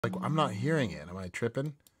Like, I'm not hearing it. Am I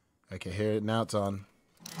tripping? Okay, here it now. It's on.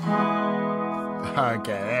 Okay,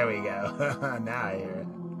 there we go. Now I hear it.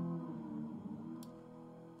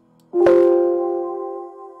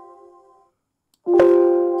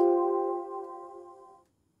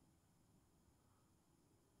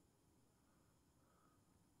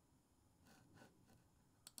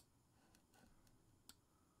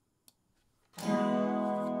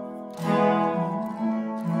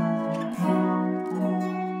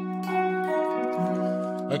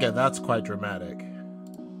 Okay, that's quite dramatic.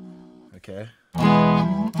 Okay.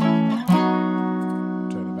 Turn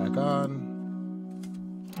it back on.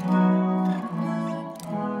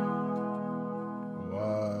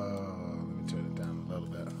 Whoa. Let me turn it down a little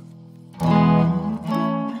bit.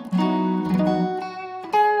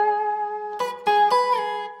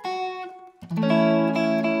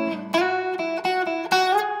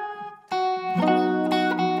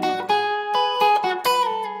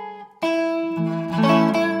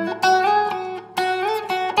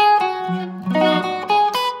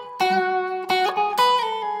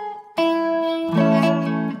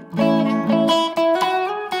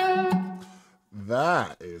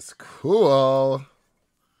 That is cool.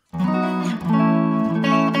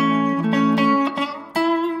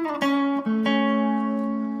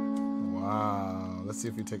 Wow. Let's see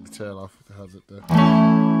if we take the tail off. What the hell's it do?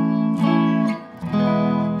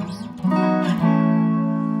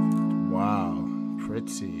 Wow.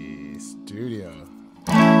 Pretty studio.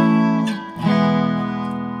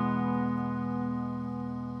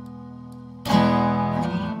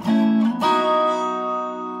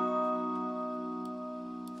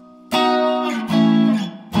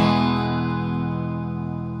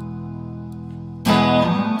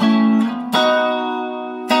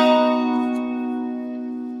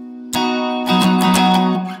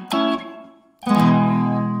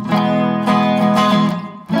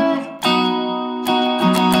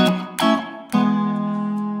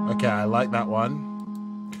 Okay, I like that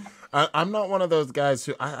one. I'm not one of those guys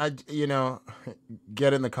who you know,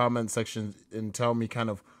 get in the comment section and tell me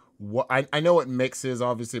kind of what I know what mix is.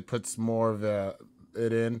 Obviously, it puts more of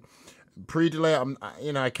it in pre-delay.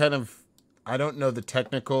 You know, I don't know the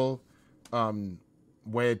technical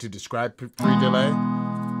way to describe pre-delay.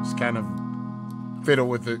 Just kind of fiddle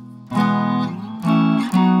with it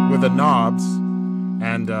with the knobs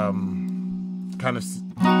and kind of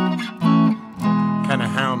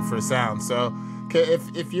hound for sound. So okay,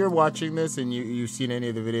 if you're watching this and you've seen any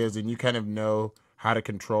of the videos and you kind of know how to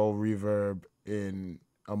control reverb in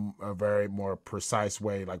a very more precise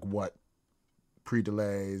way, like what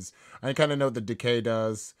pre-delays, I kind of know what the decay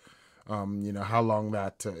does, you know, how long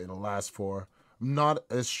that it'll last for. I'm not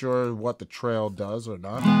as sure what the trail does or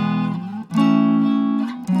not.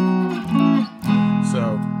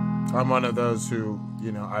 So I'm one of those who,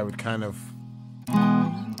 you know, I would kind of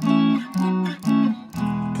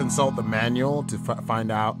consult the manual to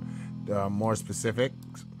find out more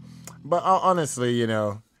specifics. But honestly, you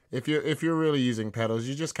know, if you're really using pedals,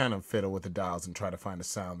 you just kind of fiddle with the dials and try to find a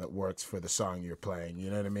sound that works for the song you're playing. You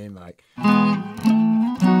know what I mean? Like,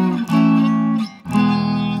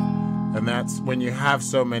 and that's when you have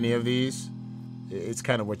so many of these, it's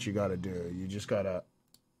kind of what you got to do. You just got to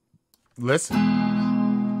listen.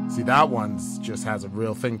 See, that one's just has a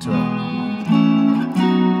real thing to it.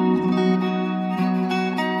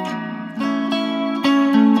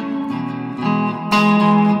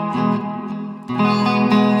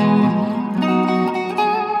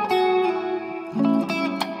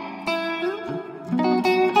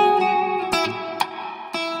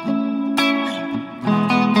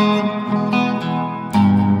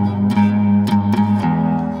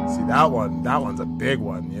 That one's a big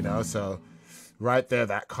one, you know. So right there,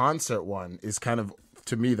 that concert one is kind of,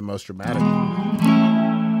 to me, the most dramatic.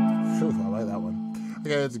 Phew, I like that one.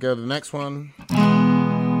 Okay, let's go to the next one.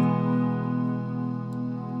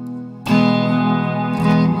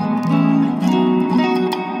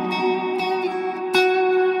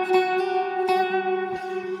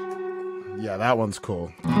 Yeah, that one's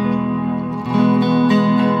cool.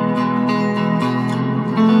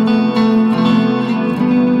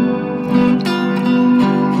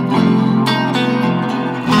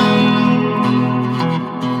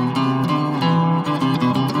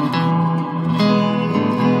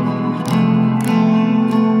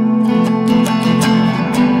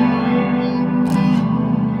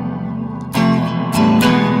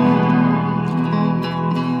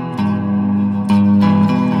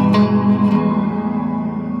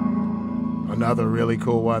 Another really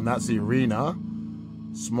cool one, that's the Arena.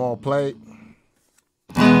 Small plate.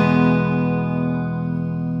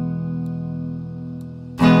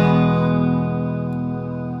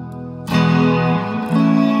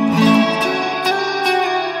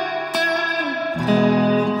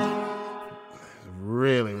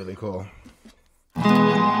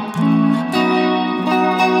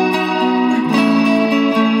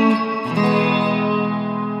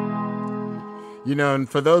 You know, and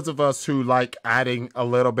for those of us who like adding a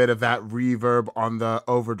little bit of that reverb on the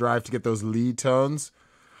overdrive to get those lead tones,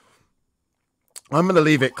 I'm going to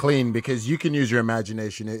leave it clean because you can use your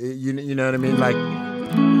imagination. You know what I mean? Like,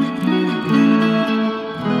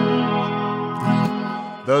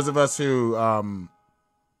 those of us who,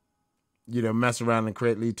 you know, mess around and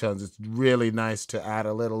create lead tones, it's really nice to add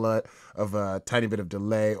a little of a tiny bit of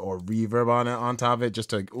delay or reverb on top of it, just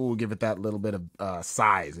to give it that little bit of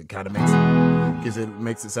size. It kind of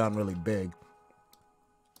makes it sound really big.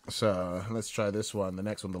 So let's try this one. The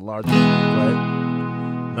next one, the larger one,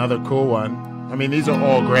 right? Another cool one. I mean, these are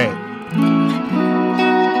all great.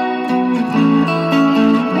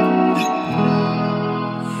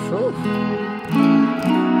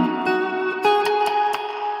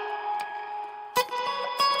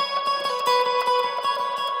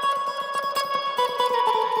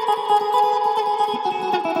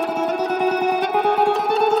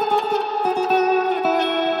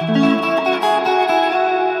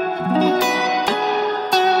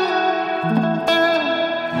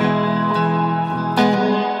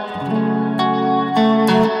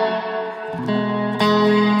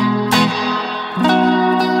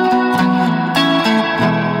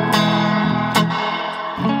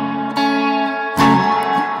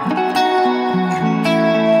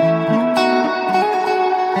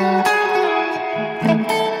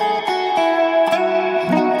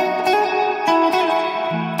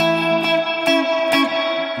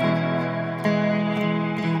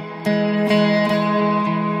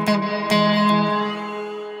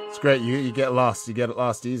 Great, you get lost. You get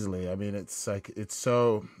lost easily. I mean, it's like, it's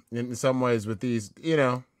so, in some ways with these, you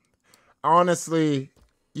know, honestly,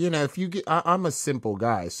 you know, if you get, I'm a simple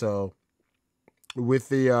guy, so with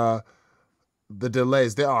the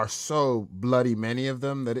delays, there are so bloody many of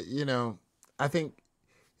them that, you know, I think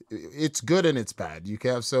it's good and it's bad. You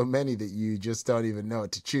can have so many that you just don't even know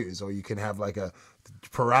what to choose, or you can have like a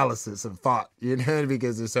paralysis of thought, you know,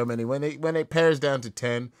 because there's so many. When it pairs down to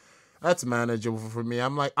 10, that's manageable for me.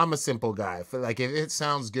 I'm a simple guy. Like, if it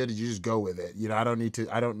sounds good, you just go with it. You know, I don't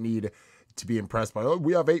need to be impressed by, oh,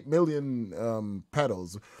 we have 8 million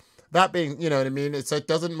pedals. That being, you know what I mean? It's like,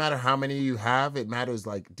 doesn't matter how many you have. It matters,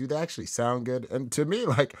 like, do they actually sound good? And to me,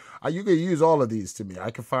 like, you can use all of these to me. I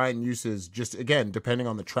can find uses just, again, depending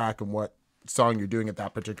on the track and what song you're doing at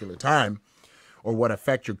that particular time, or what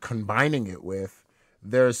effect you're combining it with.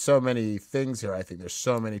 There's so many things here. I think there's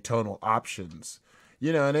so many tonal options.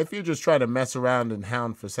 You know, and if you're just trying to mess around and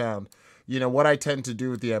hound for sound, you know, what I tend to do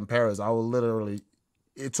with the Ampero is I will literally,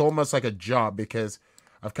 it's almost like a job, because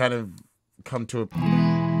I've kind of come to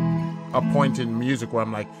a point in music where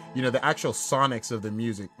I'm like, you know, the actual sonics of the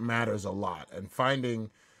music matters a lot, and finding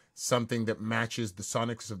something that matches the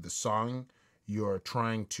sonics of the song you're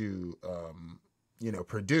trying to, you know,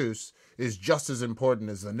 produce is just as important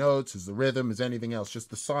as the notes, as the rhythm, as anything else, just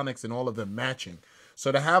the sonics and all of them matching.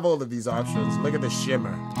 So to have all of these options, look at the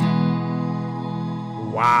shimmer.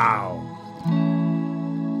 Wow.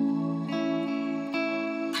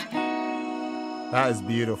 That is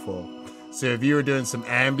beautiful. So if you were doing some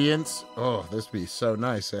ambience, oh, this would be so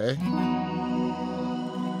nice, eh?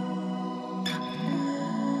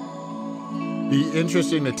 Be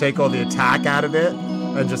interesting to take all the attack out of it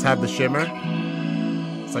and just have the shimmer.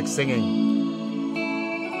 It's like singing.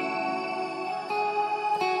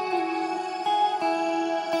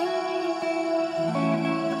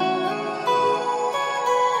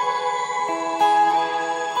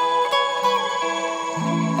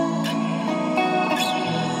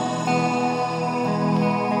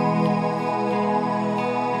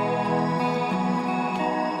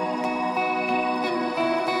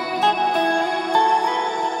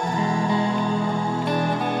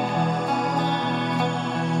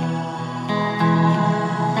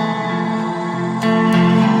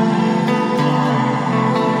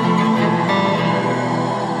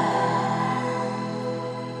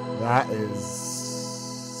 That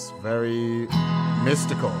is very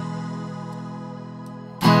mystical.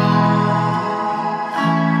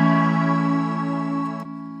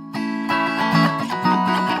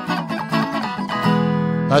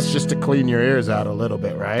 That's just to clean your ears out a little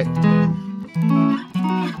bit, right?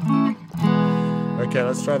 Okay,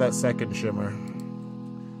 let's try that second shimmer.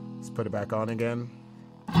 Let's put it back on again.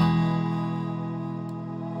 I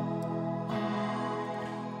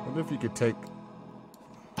wonder if you could take...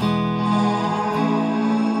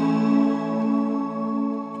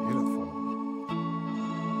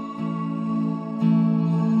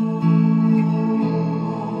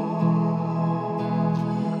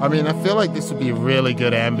 I mean, I feel like this would be a really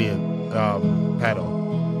good ambient pedal.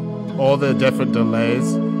 All the different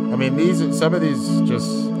delays. I mean, some of these just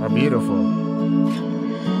are beautiful.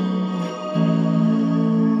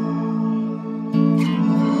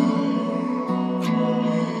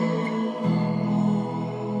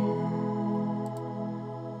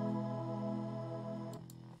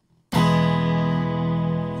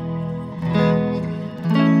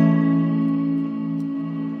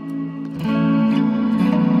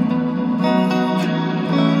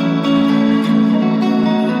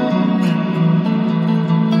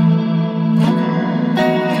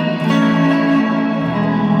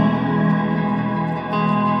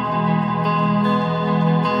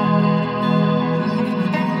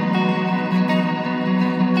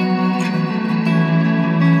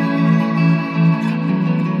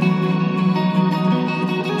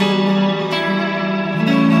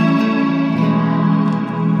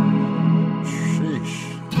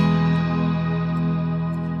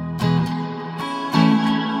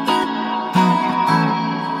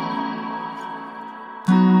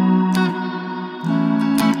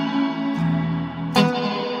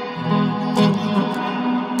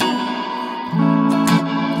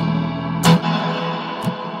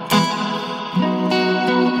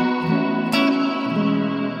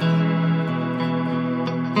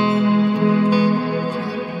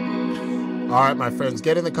 All right, my friends,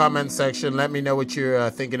 get in the comment section. Let me know what you're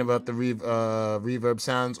thinking about the reverb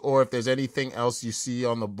sounds, or if there's anything else you see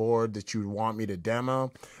on the board that you want me to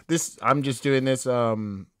demo. I'm just doing this.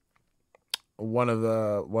 One of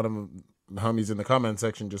the homies in the comment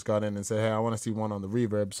section just got in and said, "Hey, I want to see one on the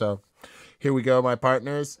reverb." So here we go, my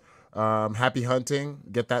partners. Happy hunting.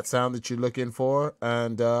 Get that sound that you're looking for,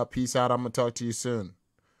 and peace out. I'm gonna talk to you soon.